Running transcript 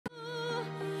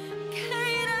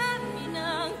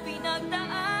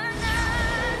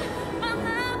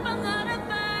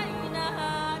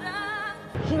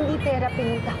galera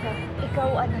pinunta ko. Ikaw,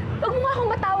 anak. Huwag mo nga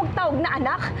akong matawag-tawag na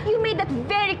anak. You made that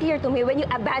very clear to me when you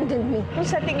abandoned me. Kung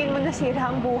sa tingin mo nasira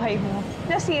ang buhay mo,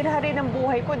 nasira rin ang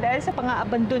buhay ko dahil sa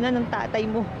pang-aabandona ng tatay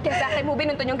mo. Kaya bakit mo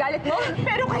binuntun yung galit mo?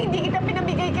 Pero kung hindi kita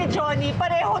pinamigay kay Johnny,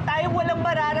 pareho tayong walang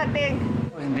mararating.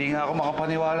 Hindi nga ako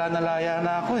makapaniwala na laya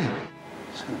na ako eh.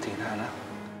 Santina, anak.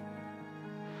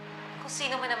 Kung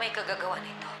sino man na may kagagawa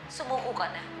nito, sumuko ka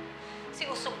na.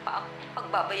 Sinusumpa ang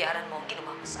pagbabayaran mo ang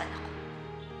ginawa mo sa anak ko.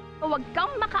 Huwag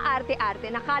kang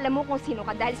makaarte-arte. Nakala mo kung sino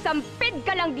ka dahil sampid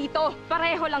ka lang dito.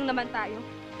 Pareho lang naman tayo.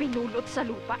 Pinulot sa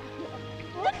lupa.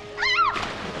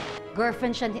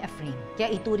 Girlfriend siya ni Ephraim, kaya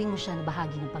ituring mo siya na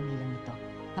bahagi ng pamilya nito.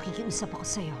 Nakikiusap ako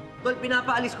sa'yo. Tol,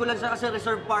 pinapaalis ko lang siya kasi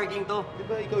reserve parking to. Di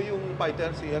ba ikaw yung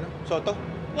fighter, si Soto?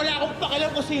 Wala akong pakialam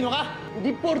kung sino ka.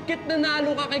 Hindi porket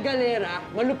nanalo ka kay Galera,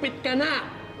 malupit ka na.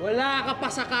 Wala ka pa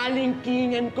sakaling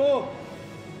kingan ko.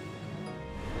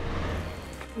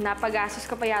 Napagastos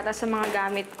ka pa yata sa mga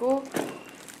gamit ko.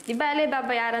 Di bale,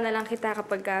 babayaran na lang kita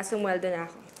kapag sumweldo na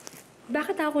ako.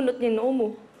 Bakit nakakunot niya noo mo?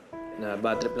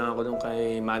 Na-bad trip lang ako dun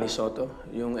kay Manny Soto,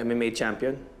 yung MMA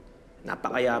champion.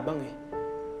 Napakayabang eh.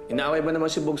 Inaaway ba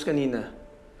naman si Bugs kanina?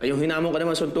 Ay, yung hinamon ka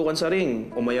naman suntukan sa ring,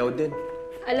 umayaw din.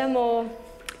 Alam mo,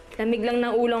 lamig lang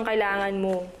ng ulo ang kailangan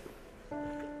mo.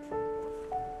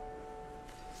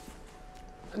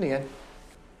 Ano yan?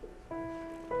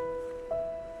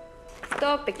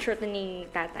 Ito, picture to ni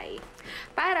tatay.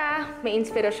 Para may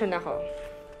inspirasyon ako.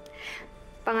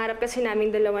 Pangarap kasi naming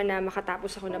dalawa na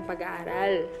makatapos ako ng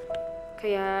pag-aaral.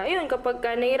 Kaya, ayun, kapag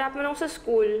nahihirapan ako sa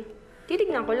school,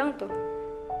 titignan ko lang to.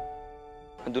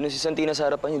 Andun na si Santina sa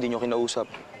harapan niyo, hindi niyo kinausap.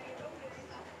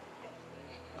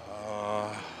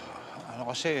 Ano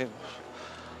kasi,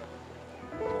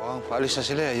 mukhang paalis na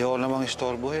sila. Ayoko namang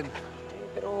istorbohin.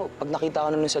 Pero pag nakita ka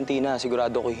na ng Santina,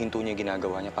 sigurado ko hinto niya yung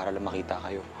ginagawa niya para lang makita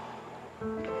kayo.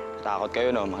 Takot kayo,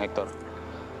 no, mga Hector?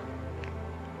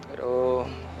 Pero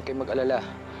huwag kayong mag-alala.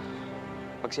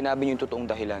 Pag sinabi niyo yung totoong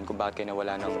dahilan kung bakit kayo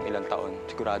nawala ng ilang taon,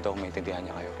 sigurado akong maintindihan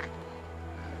niya kayo.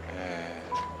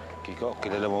 Kiko,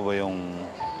 kilala mo ba yung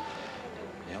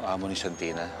amo ni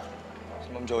Santina? Si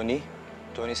Ma'am Johnny?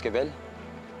 Johnny Esquivel?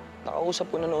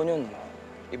 Nakausap ko na noon yun.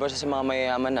 Iba siya sa mga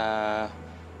mayayaman na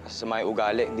sa may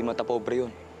ugali, hindi matapobre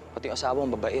yun. Pati yung asawa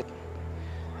ang babait.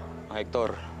 Mga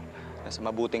Hector, nasa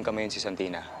mabuting kamay yun si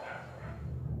Santina.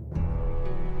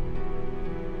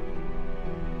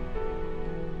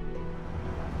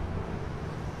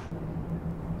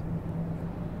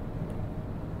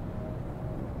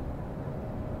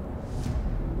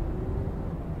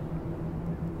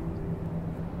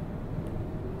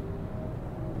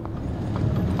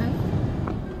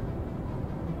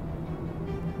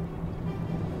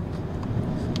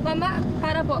 Mama,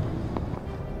 para po.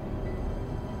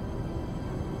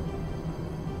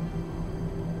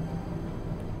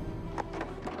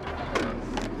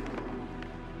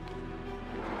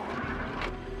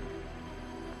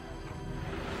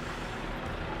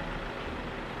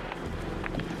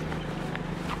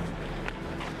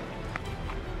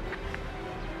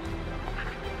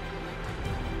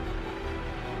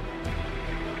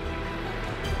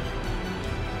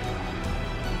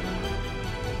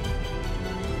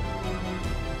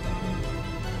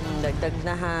 Dagdag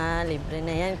na ha. Libre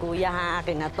na yan, kuya ha.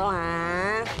 Akin na to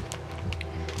ha.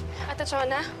 Ate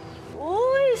Chona?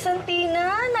 Uy,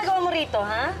 Santina. Nagawa mo rito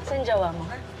ha? Saan jawa mo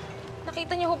ha?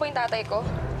 Nakita niyo ho ba yung tatay ko?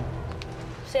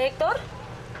 Si Hector?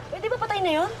 Pwede ba patay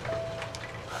na yun?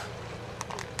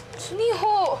 Hindi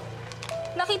ho.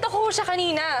 Nakita ko ho siya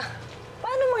kanina.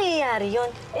 Paano mangyayari yun?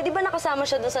 Eh di ba nakasama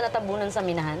siya dun sa natabunan sa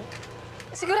minahan?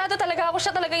 Sigurado talaga ako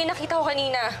siya talaga yung nakita ko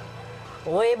kanina.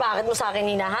 Uy, bakit mo sa akin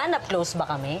hinahanap? Close ba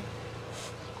kami?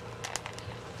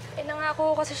 Eh,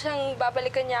 nangako kasi siyang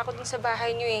babalikan niya ako dun sa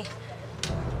bahay niyo eh.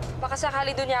 Baka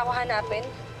sakali doon niya ako hanapin.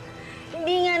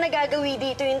 Hindi nga nagagawi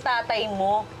dito yung tatay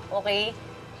mo, okay?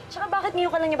 Tsaka bakit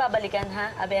ngayon ka lang niya babalikan,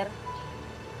 ha, Aber?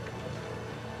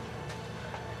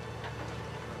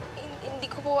 Hindi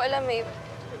ko po alam eh.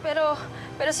 Pero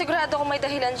sigurado ko may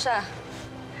dahilan siya.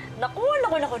 Naku.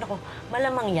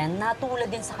 Malamang yan,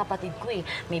 natulad din sa kapatid ko eh.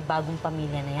 May bagong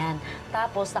pamilya na yan.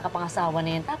 Tapos nakapangasawa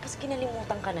na yan. Tapos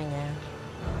kinalimutan ka na niya.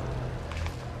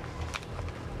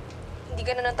 Hindi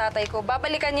ganun ang tatay ko.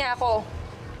 Babalikan niya ako.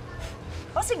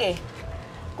 O sige,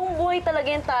 kung buhay talaga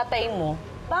yung tatay mo,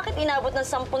 bakit inabot ng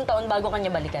 10 taon bago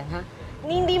kanya balikan, ha?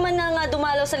 Hindi man nga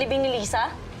dumalaw sa libing ni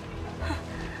Lisa?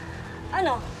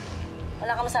 Ano?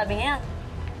 Wala ka masabi ngayon?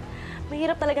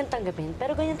 Mahirap talagang tanggapin,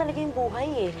 pero ganyan talaga yung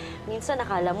buhay eh. Minsan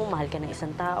nakala mo mahal ka ng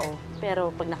isang tao,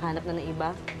 pero pag nakahanap na ng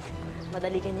iba,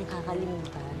 madali ka niyang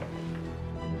kakalimutan.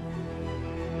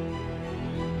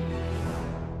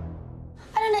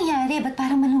 Ano nangyari? Ate, ba't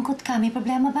parang malungkot ka? May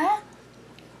problema ba?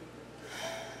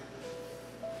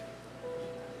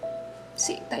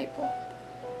 Si Itay po.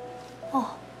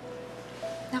 Oh,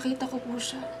 Nakita ko po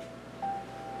siya.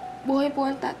 Buhay po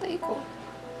ang tatay ko.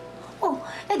 oh,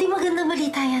 edi magandang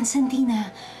balita yan,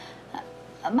 Santina.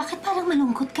 Bakit parang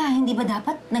malungkot ka? Hindi ba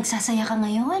dapat nagsasaya ka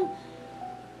ngayon?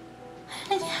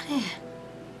 Ano nangyari?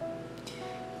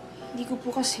 Hindi ko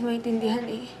po kasi maintindihan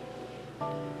eh.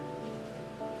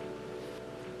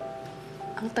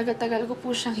 Ang tagal-tagal ko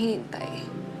po siyang hinintay.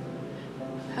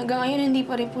 Hanggang ngayon, hindi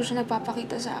pa rin po siya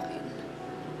nagpapakita sa akin.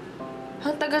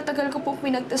 Ang tagal-tagal ko po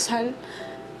pinagdasal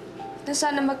na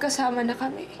sana magkasama na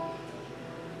kami.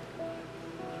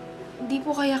 Hindi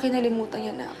po kaya kinalimutan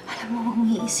niya na ako. Alam mo, huwag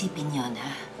mong iisipin yun,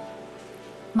 ha?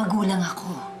 Magulang ako.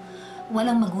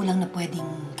 Walang magulang na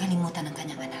pwedeng kalimutan ng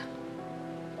kanyang anak.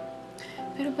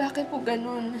 Pero bakit po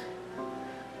ganun?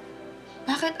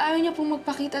 Bakit ayaw niya pong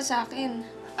magpakita sa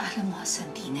akin? Alam mo,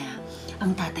 Santina,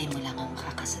 ang tatay mo lang ang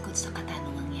makakasagot sa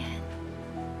katanungang yan.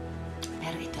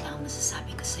 Pero ito lang ang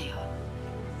masasabi ko sa'yo.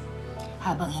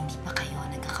 Habang hindi pa kayo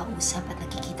nagkakausap at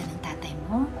nagkikita ng tatay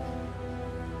mo,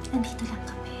 nandito lang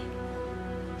kami.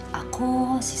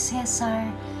 Ako, si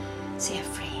Cesar, si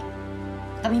Ephraim.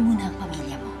 Kami muna ang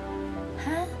pamilya mo.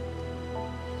 Ha?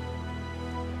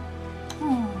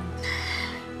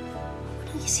 Huwag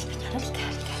nang isipin niya. Halika,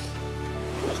 halika.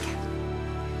 Halika.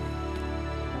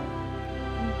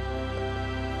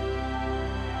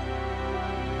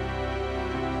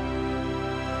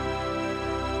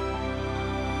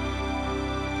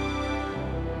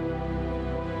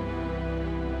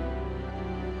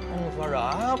 Ang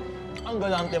sarap! Ang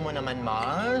galante mo naman,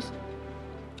 Mars.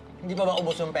 Hindi pa ba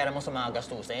ubos yung pera mo sa mga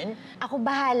gastusin? Ako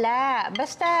bahala.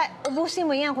 Basta ubusin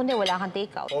mo yan, kundi wala kang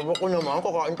take-out. Obo ko naman,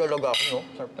 kakain talaga ako, no?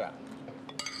 Sarap ka.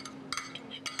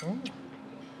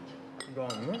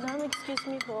 Dami. Ma'am, excuse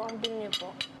me po. Ang bill niyo po.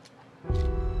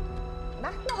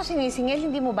 Bakit mo ako sinisingil?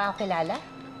 Hindi mo ba ako kilala?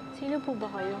 Sino po ba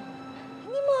kayo?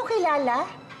 Hindi mo ako kilala?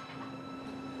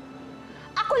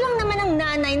 Ako lang naman ang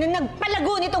nanay na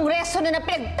nagpalago nitong resto na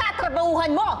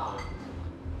pinagtatrabahuhan mo!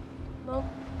 Ma'am?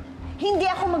 Hindi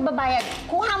ako magbabayad.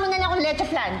 Kuha mo na lang akong leche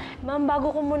plan. Ma'am,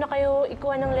 bago ko muna kayo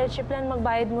ikuha ng leche plan,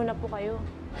 magbayad muna po kayo.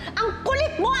 Ang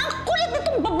kulit mo! Ang kulit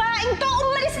nitong babaeng to!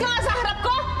 Umalis ka nga sa harap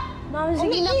ko! Ma'am,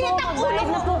 sige na po. Magbayad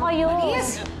na po kayo. Mariz!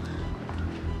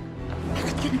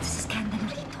 Bakit ka nagsiskandalo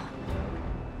rito?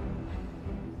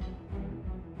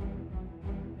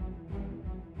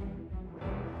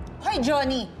 Hoy,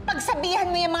 Johnny!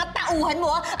 Pagsabihan mo yung mga tauhan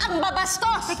mo, ang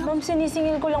babastos! Ma'am,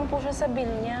 sinisingil ko lang po siya sa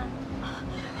bill niya.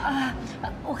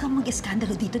 Huwag kang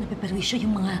mag-eskandalo dito. Napiperwisyo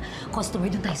yung mga customer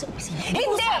doon tayo sa opisina.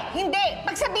 Hindi! Hindi!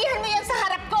 Pagsabihan mo yan sa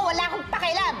harap ko, wala akong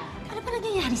pakialam! Ano ba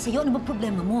nangyayari sa'yo? Ano ba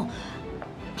problema mo?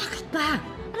 Bakit ba?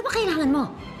 Ano ba kailangan mo?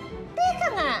 Teka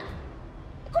nga!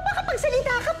 Kung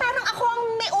makapagsalita ka, parang ako ang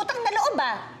may utang na loob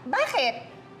ah. Bakit?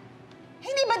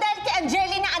 Hindi ba dahil kay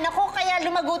Angeli na anak ko kaya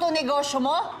lumago tong negosyo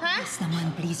mo? Ha? Please naman,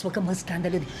 please. Huwag kang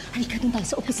mag-skandalo. Halika doon tayo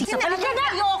sa opisina. Halika na!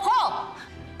 Ayoko!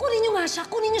 Kunin niyo nga siya!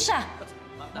 Kunin niyo siya!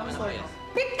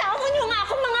 Bitawan niyo nga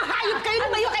ako, mga hayop kayo!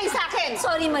 Lumayo kayo sa akin!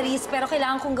 Sorry, Mariz, pero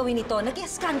kailangan kong gawin ito.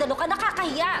 Nag-eskandalo ka,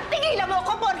 nakakahiya! Tigilan mo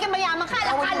ako, porke mayaman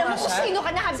ka! Akala mo kung sino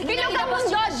ka na! Bilang ka mong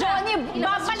Johnny!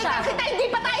 Babalikan kita! Hindi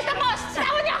pa tayo tapos!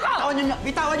 Bitawan niyo ako!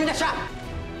 Bitawan niyo na siya!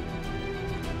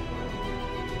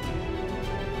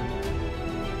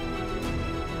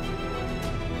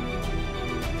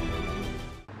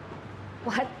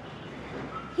 What?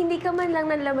 Hindi ka man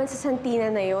lang nanlaman sa Santina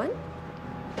na yon?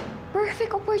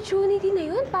 Perfect opportunity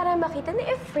na yun para makita ni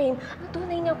Ephraim ang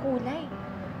tunay na kulay.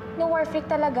 Na war freak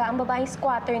talaga ang babaeng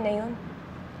squatter na yun.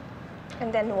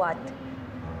 And then what?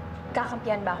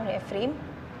 Kakampiyan ba ako ni Ephraim?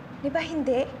 Di ba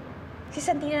hindi? Si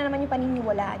Santina naman yung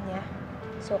paniniwalaan niya.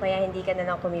 So kaya hindi ka na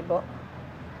lang kumibo?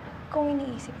 Kung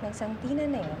iniisip ng Santina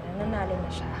na yun, na nanalo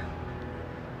na siya,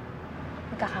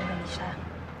 magkakamali siya.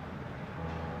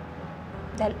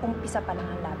 Dahil umpisa pa lang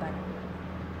ang laban.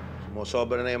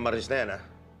 Sumusobra na yung Mariz na yan, ha?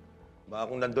 Baka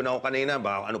kung nandun ako kanina,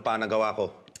 baka ano pa nagawa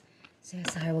ko.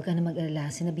 Cesar, huwag ka na mag-alala.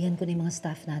 Sinabihan ko na yung mga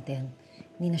staff natin.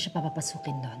 Hindi na siya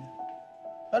papapasukin doon.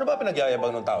 Ano ba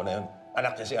pinagyayabang ng tao na yun?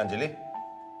 Anak niya si Angeli?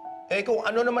 Eh kung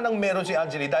ano naman ang meron si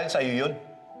Angeli dahil sa'yo yun?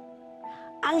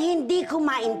 Ang hindi ko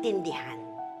maintindihan,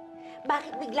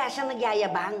 bakit bigla siyang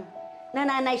nagyayabang?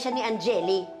 Nananay siya ni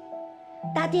Angeli.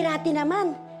 Dati-rati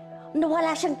naman,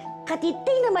 nawala siyang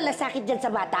katiting na malasakit dyan sa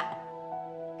bata.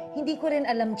 Hindi ko rin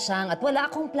alam, Chang, at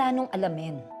wala akong planong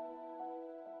alamin.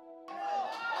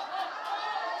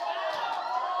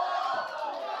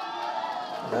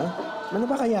 Ha? Ano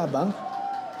ba kayabang?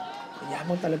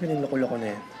 Kayabang talaga ng loko-loko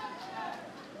na yan.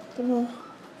 Ito mo.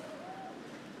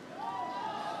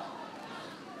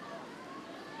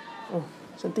 Oh,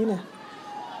 Santina.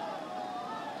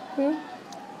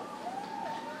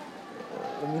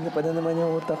 Umina pa na naman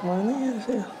yung utak mo. Ano nangyari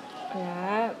sa'yo?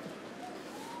 Wala.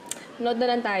 Nood na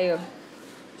lang tayo.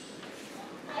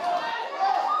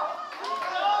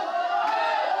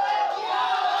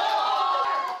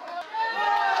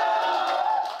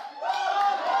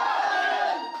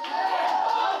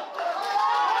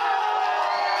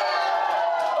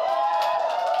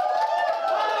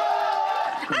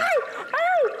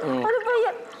 Ano ba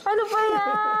yan? Ano ba yan?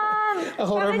 A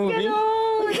horror movie?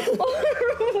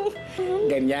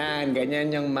 Ganun?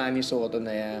 Ganyan yung Manny Soto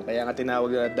na yan. Kaya nga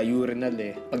tinawag na the urinal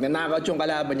eh. Pag nanakaut yung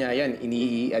kalaban niya, yan,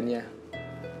 iniiian niya.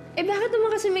 Eh bakit naman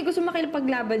kasi may gusto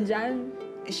makilapaglaban dyan?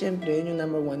 Eh syempre, yun yung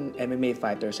 #1 MMA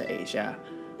fighter sa Asia.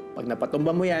 Pag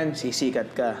napatumba mo yan, sisikat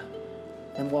ka.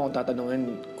 Alam ko akong tatanungin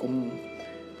kung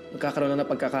magkakaroon na ng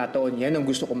pagkakataon, yan ang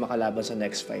gusto kong makalaban sa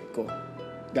next fight ko.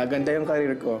 Gaganda yung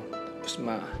karir ko. Tapos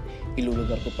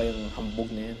ilulugar ko pa yung hambog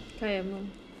na yan. Kaya mo.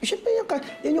 Eh, syempre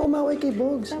yan yung umaway kay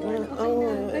Bogs. Tama na, okay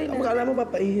na. Okay na. Akala mo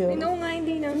papaihiw. No nga,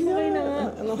 hindi na. Okay na nga.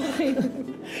 Ano?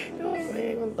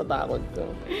 Okay, kung tatakot ko.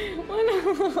 Wala.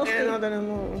 Eh, ano tanong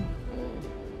mo?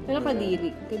 Pero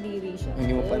kadiri. Kadiri siya.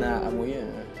 Hindi mo pa naaamoy yan.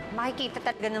 Makikita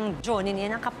talaga ng Johnny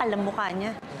niya, ang kapal ng mukha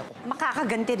niya.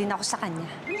 Makakaganti rin ako sa kanya.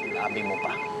 Sinabi mo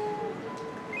pa.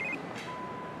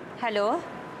 Hello?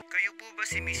 Kayo po ba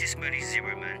si Mrs. Mariz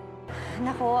Zimmerman?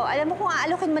 Nako, alam mo kung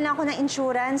aalokin mo lang ako ng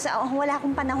insurance, wala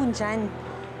akong panahon dyan.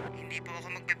 Hindi po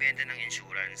ako magbebenta ng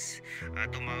insurance.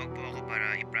 Tumawag po ako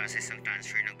para i-process ang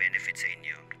transfer ng benefit sa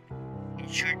inyo.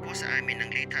 Insured po sa amin ng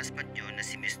late husband nyo na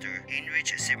si Mr.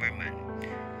 Heinrich Zimmerman.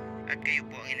 At kayo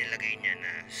po ang inilagay niya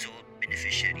na sole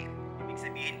beneficiary. Ibig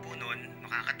sabihin po nun,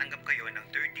 makakatanggap kayo ng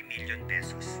 30 million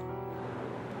pesos.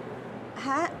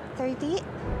 Ha? 30?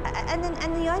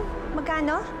 Ano yon?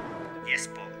 Magkano? Yes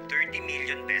po, 30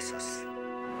 million pesos.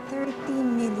 30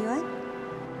 million?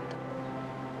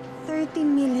 30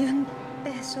 million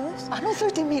pesos? Ano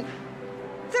 30 million?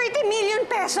 30 million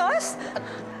pesos?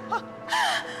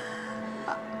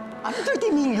 Ano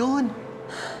 30 million?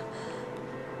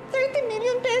 30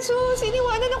 million pesos!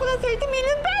 Iniwanan ako ng 30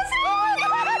 million pesos!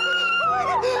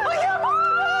 Ay, ako!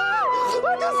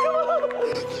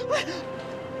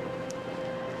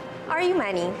 Are you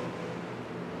Manny?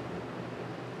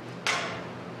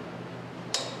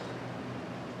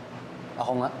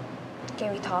 Ako nga.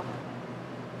 Can we talk?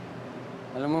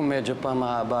 Alam mo, medyo pa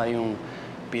mahaba yung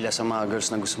pila sa mga girls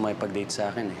na gusto makipag-date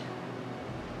sa akin eh.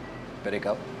 Pero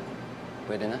ikaw,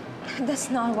 pwede na?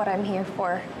 That's not what I'm here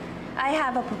for. I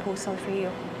have a proposal for you.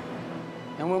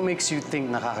 And what makes you think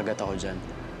nakakagat ako dyan?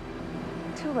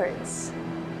 2 words.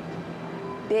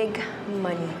 Big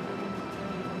money.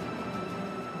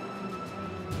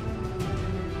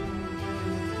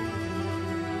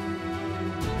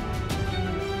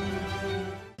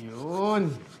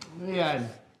 Yun. Ano yan?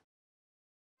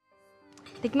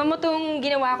 Tikman mo tong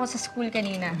ginawa ko sa school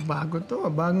kanina. Bago to.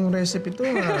 Bagong recipe to.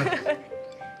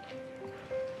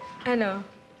 Ano?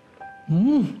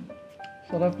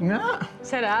 Sarap nga.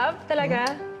 Sarap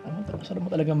talaga? Sarap mo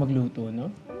talaga magluto, no?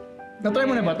 Natry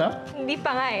mo na ba to? Hindi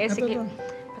pa nga eh. Sige.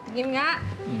 Patingin nga.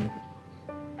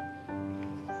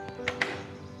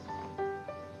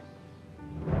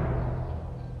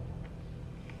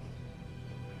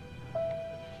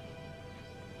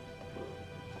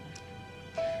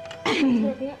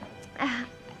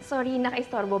 Sorry,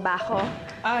 nakaistorbo ba ako?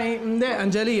 Ay, hindi.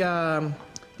 Angeli,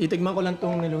 titigman ko lang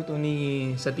tong niluto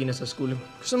ni Santina sa school.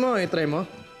 Gusto mo, try mo?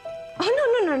 Oh,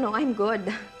 no. I'm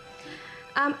good.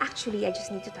 Actually, I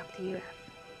just need to talk to you.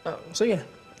 Sige.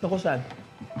 Tungkol saan?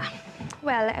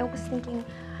 Well, I was thinking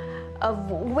of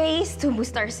ways to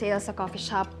boost our sales sa coffee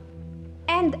shop.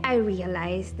 And I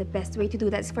realized the best way to do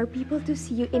that is for people to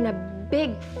see you in a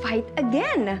big fight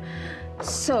again.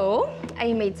 So,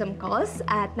 I made some calls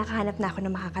at nakahanap na ako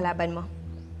ng makakalaban mo.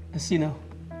 Sino?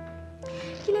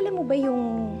 Kilala mo ba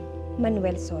yung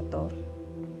Manuel Soto?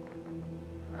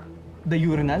 The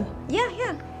urinal?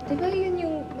 Yeah. Di ba yun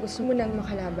yung gusto mo nang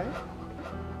makalaban?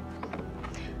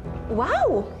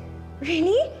 Wow!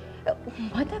 Really?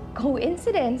 What a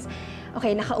coincidence.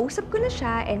 Okay, nakausap ko na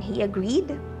siya and he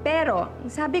agreed. Pero,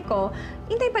 sabi ko,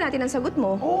 hintay pa natin ang sagot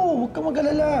mo. Oo, huwag ka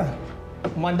mag-alala.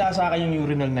 Kumanda sa akin yung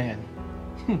urinal na yan.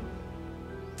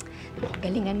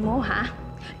 Galingan mo, ha?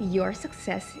 Your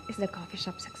success is the coffee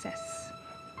shop success.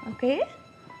 Okay?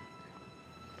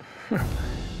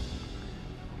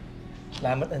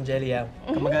 Salamat, Angelia.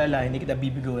 Huwag ka mag-alala, hindi kita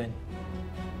bibiguin.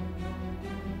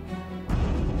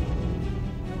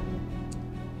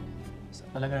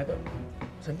 Talaga na ito.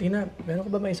 Santina, meron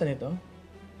ka ba may isa nito?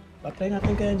 Patry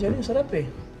natin kay Angelia. Sarap eh.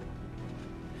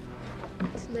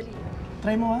 Sandali.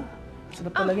 Try mo, ha?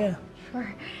 Sarap talaga.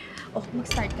 Sure. Oh,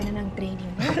 mag-start ka na ng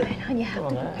training mo. Kailangan you have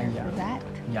to prepare for that.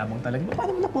 Yabang talaga.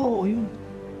 Paano mo nakuha yun?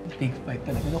 Big fight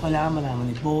talaga. Ano kailangan malaman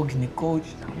ni Bogs, ni Coach,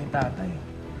 ni Tatay.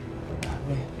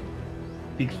 Grabe.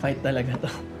 Big fight talaga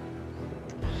to.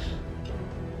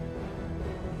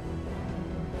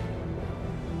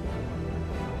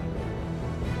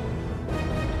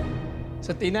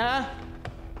 Santina!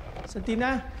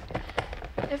 Santina!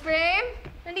 Ephraim,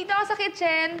 nandito ako sa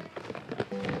kitchen.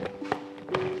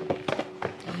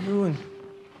 Ayun.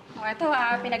 O, ito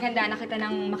pinaghandaan na kita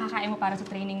ng makakain mo para sa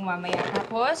training mo mamaya.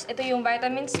 Tapos, ito yung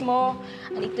vitamins mo.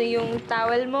 Andito yung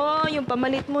towel mo, yung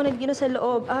pamalit mo, nandito sa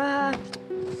loob.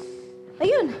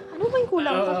 Ayun. Ano ba yung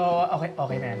kulang ko?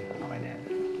 Okay na yan. Okay na yan.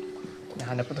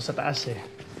 Nahanap ko to sa taas eh.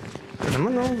 Ito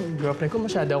naman girlfriend ko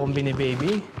masyado akong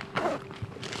binibaby.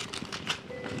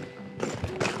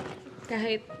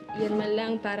 Kahit yan man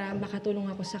lang para makatulong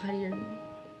ako sa career mo.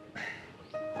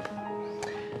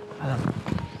 Alam,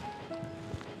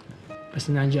 basta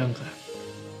nandiyan ka,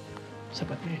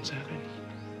 sapat na yun sa akin.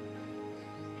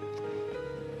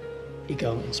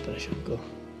 Ikaw ang inspirasyon ko.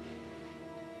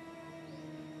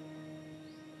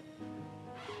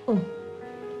 Oh,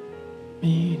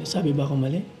 may nasabi ba akong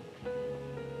mali?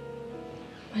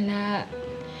 Wala.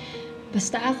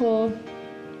 Basta ako,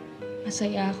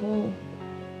 masaya ako.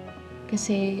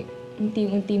 Kasi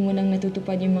unti-unti mo nang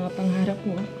natutupad yung mga pangarap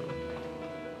mo.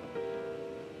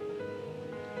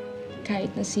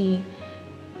 Kahit na si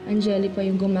Angeli pa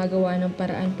yung gumagawa ng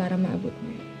paraan para maabot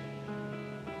mo.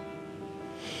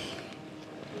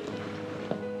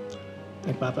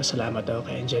 Nagpapasalamat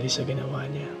ako kay Angeli sa ginawa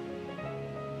niya.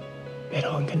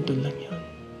 Pero hanggang doon lang yun.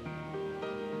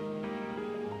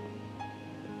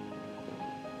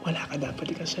 Wala ka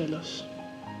dapat ikaselos.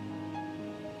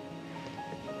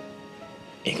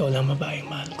 Ikaw lang babaeng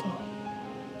mahal ko.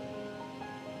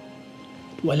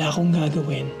 Wala akong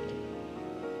gagawin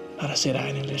para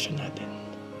sirain ang relasyon natin.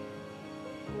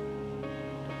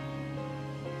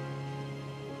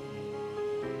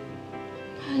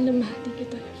 Mahal na mahal din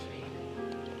kita, Ephraim.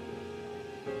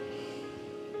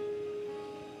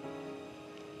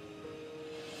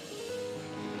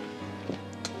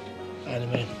 Ano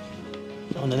man?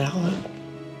 Nauna na ako, ha?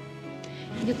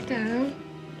 Ingat ka.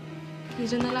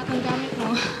 Diyan na lahat ng gamit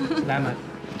mo. Salamat.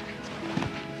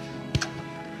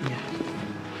 Yeah.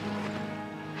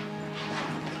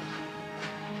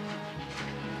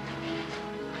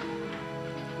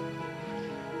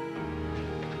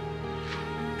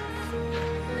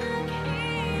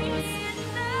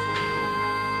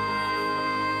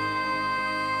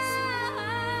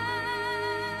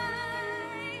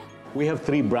 We have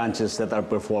 3 branches that are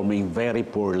performing very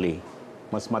poorly.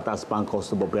 Mas mataas pa ang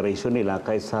cost of operation nila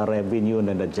kaysa revenue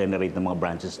na na-generate ng mga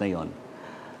branches na yon.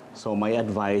 So my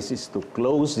advice is to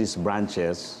close these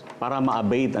branches para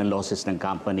ma-abate ang losses ng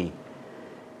company.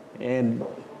 And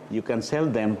you can sell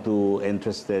them to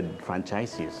interested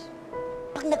franchisees.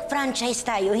 Pag nag-franchise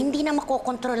tayo, hindi na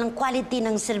makokontrol ang quality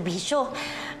ng serbisyo.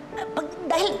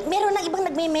 Dahil meron ng ibang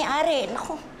nagmay-may-ari.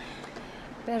 Naku.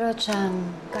 Pero, Chang,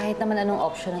 kahit naman anong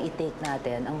option ang i-take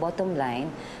natin, ang bottom line,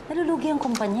 nalulugi ang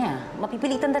kumpanya.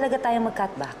 Mapipilitan talaga tayong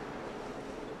mag-cutback.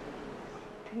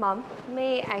 Mom,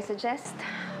 may I suggest?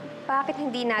 Bakit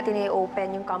hindi natin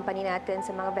i-open yung company natin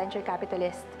sa mga venture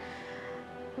capitalist?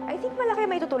 I think malaki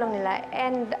may tutulong nila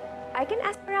and I can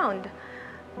ask around.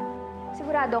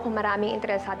 Sigurado akong maraming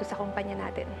interesado sa kumpanya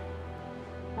natin.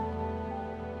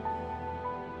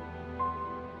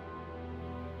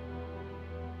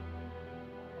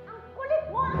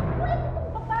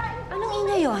 Anong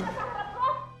ingay yun?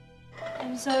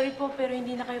 I'm sorry po, pero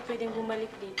hindi na kayo pwedeng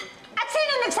bumalik dito. At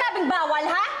sino nagsabing bawal,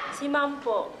 ha? Si Ma'am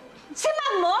po. Si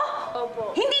Ma'am mo?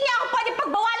 Opo. Hindi niya ako pwede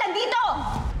pagbawalan dito!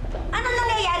 Ano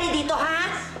nangyayari dito, ha?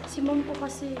 Si Ma'am po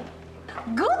kasi.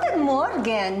 Good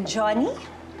morning, Johnny.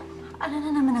 Ano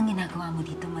na naman ang ginagawa mo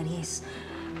dito, Mariz?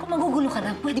 Kung magugulo ka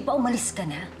na, pwede pa umalis ka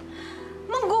na.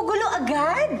 Manggugulo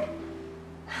agad?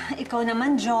 Ikaw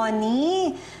naman,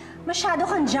 Johnny. Masyado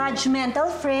kang judgmental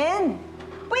friend.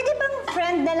 Pwede bang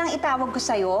friend na lang itawag ko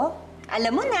sa'yo?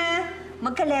 Alam mo na,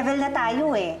 magka-level na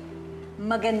tayo eh.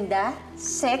 Maganda,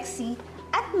 sexy,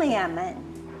 at mayaman.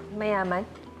 Mayaman?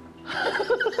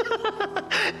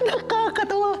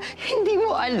 Nakakatawa. Hindi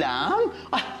mo alam?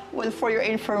 Well, for your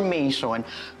information,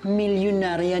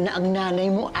 milyonarya na ang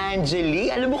nanay mo,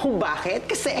 Angeli. Alam mo kung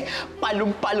bakit? Kasi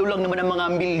palong-palo lang naman ang mga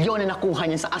milyon na nakuha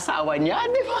niya sa asawa niya.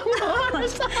 Di ba,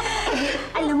 Mars?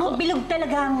 Alam mo, bilog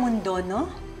talaga ang mundo,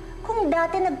 no? Kung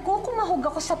dati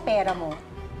nagkukumahog ako sa pera mo,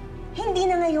 hindi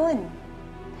na ngayon.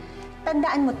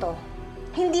 Tandaan mo to,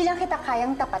 hindi lang kita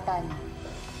kayang tapatan.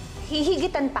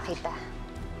 Hihigitan pa kita.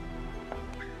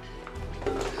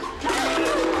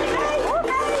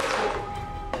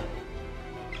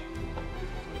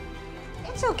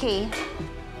 It's okay.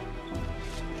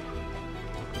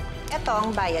 Ito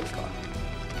ang bayad ko.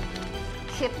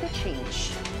 Keep the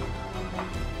change.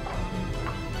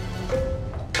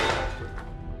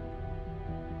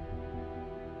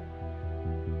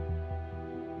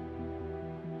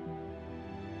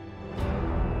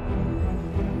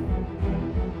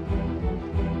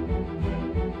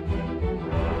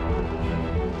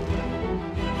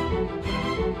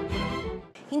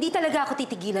 Hindi talaga ako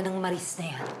titigilan ng Mariz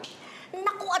na yan.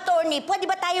 Naku, attorney, pwede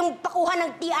ba tayong pakuha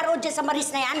ng TRO dyan sa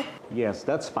Mariz na yan? Yes,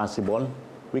 that's possible.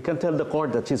 We can tell the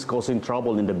court that she's causing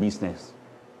trouble in the business.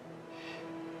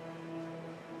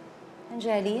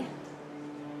 Angeli,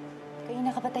 kayo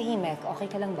nakapatahimik. Okay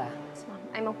ka lang ba? Yes, ma'am.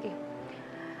 I'm okay.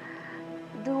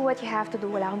 Do what you have to do.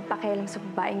 Wala akong pakialam sa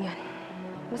babaeng yan.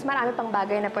 Mas marami pang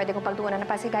bagay na pwede kong pagtuunan na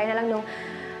pasigay na lang nung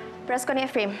press ko ni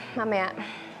Ephraim mamaya.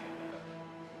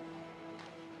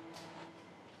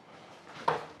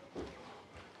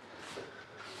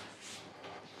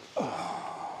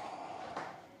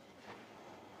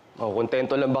 Oh,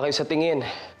 kontento lang ba kayo sa tingin?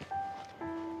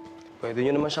 Pwede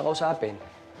nyo naman siyang kausapin.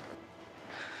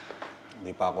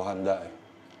 Hindi pa ako handa eh.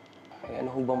 Eh, ano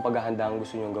ho bang paghahanda ang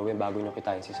gusto nyong gawin bago nyo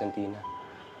kitain si Santina?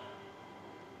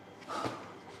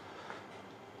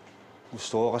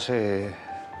 Gusto ko kasi...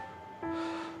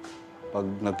 Pag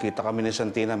nagkita kami ni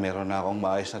Santina, meron na akong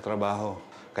maayos na trabaho.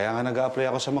 Kaya nga nag-a-apply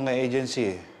ako sa mga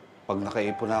agency. Pag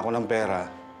nakaipon na ako ng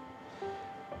pera,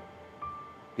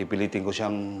 pipilitin ko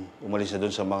siyang umalis na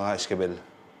doon sa mga eskabel.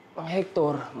 Ang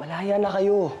Hector, malaya na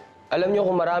kayo. Alam niyo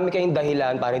kung marami kayong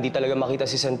dahilan para hindi talaga makita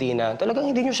si Santina, talagang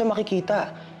hindi niyo siya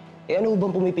makikita. Eh ano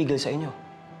bang pumipigil sa inyo?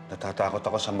 Natatakot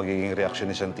ako sa magiging reaksyon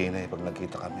ni Santina pag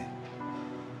nagkita kami.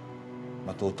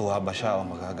 Matutuwa ba siya o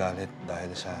magagalit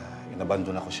dahil sa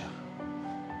inabandon ako siya?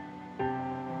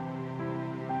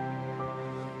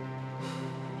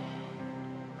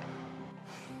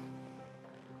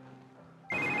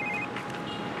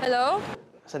 Hello?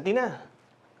 Santina,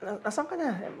 nasaan ka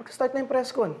na? Mag-start na yung press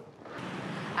con.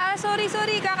 Sorry.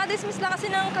 Kaka-dismiss lang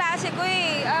kasi ng klase ko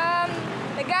eh.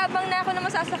 Nag-aabang na ako na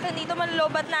masasakyan dito.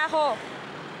 Manlobat na ako.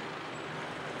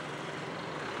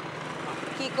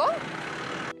 Kiko?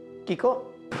 Kiko?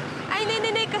 Ay,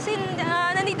 hindi. Kasi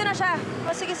nandito na siya.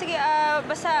 O, sige.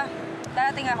 Basta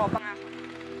darating ako. Pangako.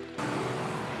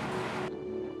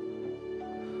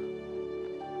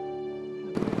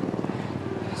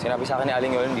 Sinabi sa akin ni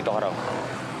Aling Yolong, dito ka raw.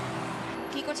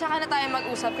 Kiko, tsaka na tayo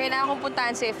mag-usap. Kailangan kong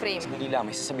puntahan si Ephraim. Sandali lang,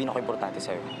 may sasabihin ako importante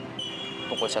sa'yo.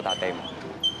 Tungkol sa tatay mo.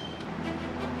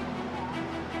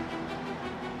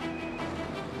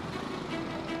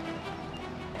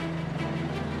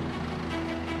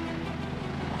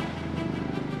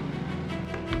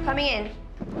 Coming in.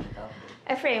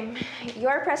 Ephraim,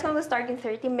 your press con will start in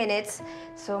 30 minutes.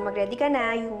 So, mag-ready ka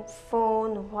na. Yung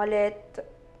phone, wallet,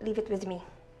 leave it with me.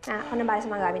 Ako na bala sa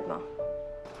mga gamit mo.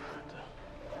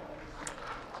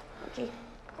 Okay.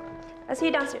 I'll see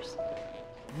you downstairs.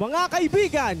 Mga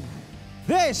kaibigan,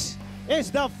 this is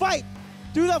the fight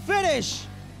to the finish.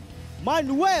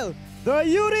 Manuel, the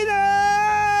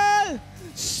Urinal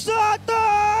Soto!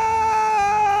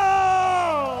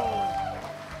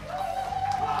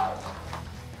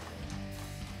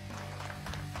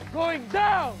 Going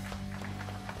down!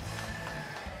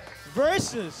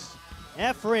 Versus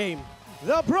Ephraim,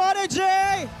 the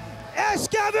Prodigy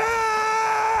Escabel!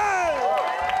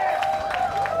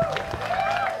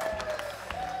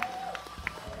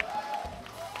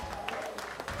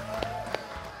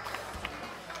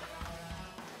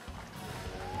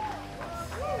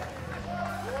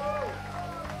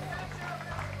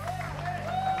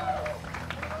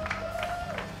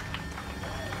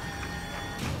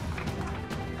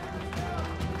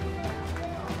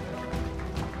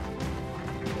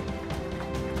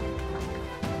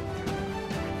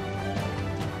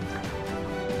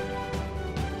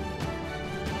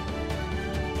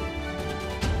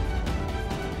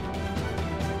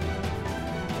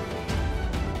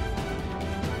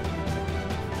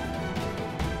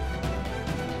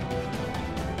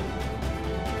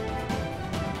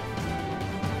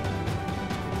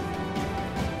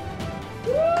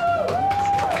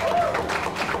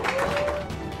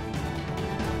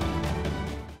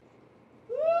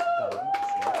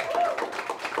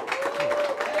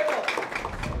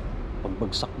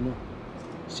 Pagbagsak mo,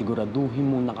 siguraduhin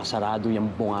mo nakasarado yung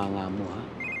bunganga mo, ha?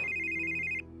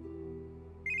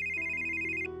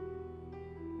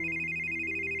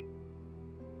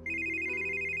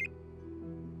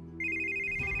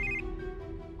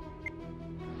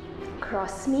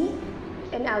 Cross me,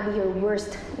 and I'll be your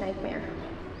worst nightmare.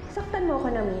 Saktan mo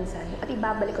ako na minsan, at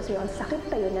ibabalik ko sa'yo ang sakit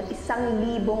tayo ng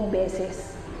 1,000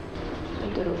 beses.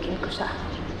 Dudurugin ko siya.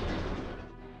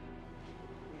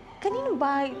 Kaninong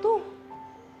bahay ito?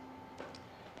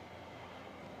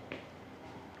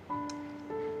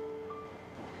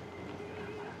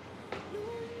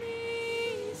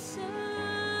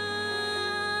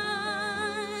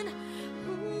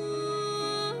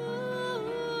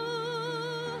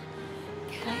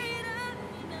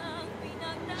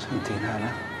 Santina,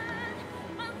 anak.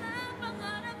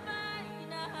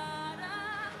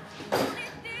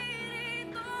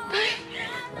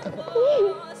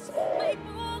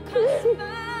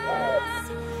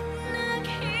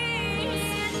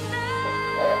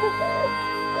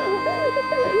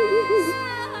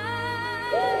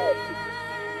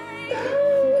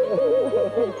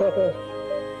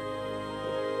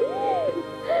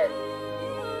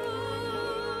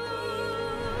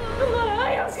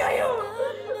 Ayos kayo!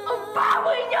 Ang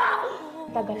baboy niyo!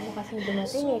 Tagal mo kasi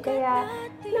dumating eh, kaya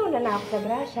nauna na ako sa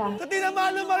grasya. Santina,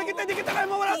 mahal na mahal kita! Hindi kita kaya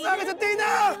mawala sa akin, Santina!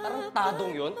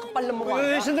 Tarantadong yun? Kapal na mukha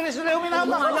Uy, sandali,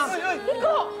 uminama ka!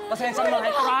 Iko! Pasensya na mga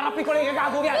ito. Harapin ko lang yung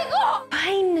gagago yan!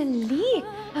 Finally!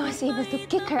 I was able to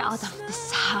kick her out of this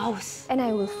house. And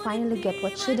I will finally get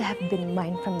what should have been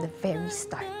mine from the very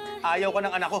start. Ayaw ka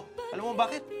ng anak ko. Alam mo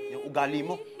bakit? Yung ugali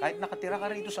mo, kahit nakatira ka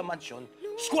rito sa mansyon,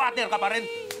 squatter ka pa rin.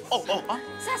 Oh, ha?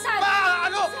 Cesar!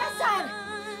 Ano? Cesar!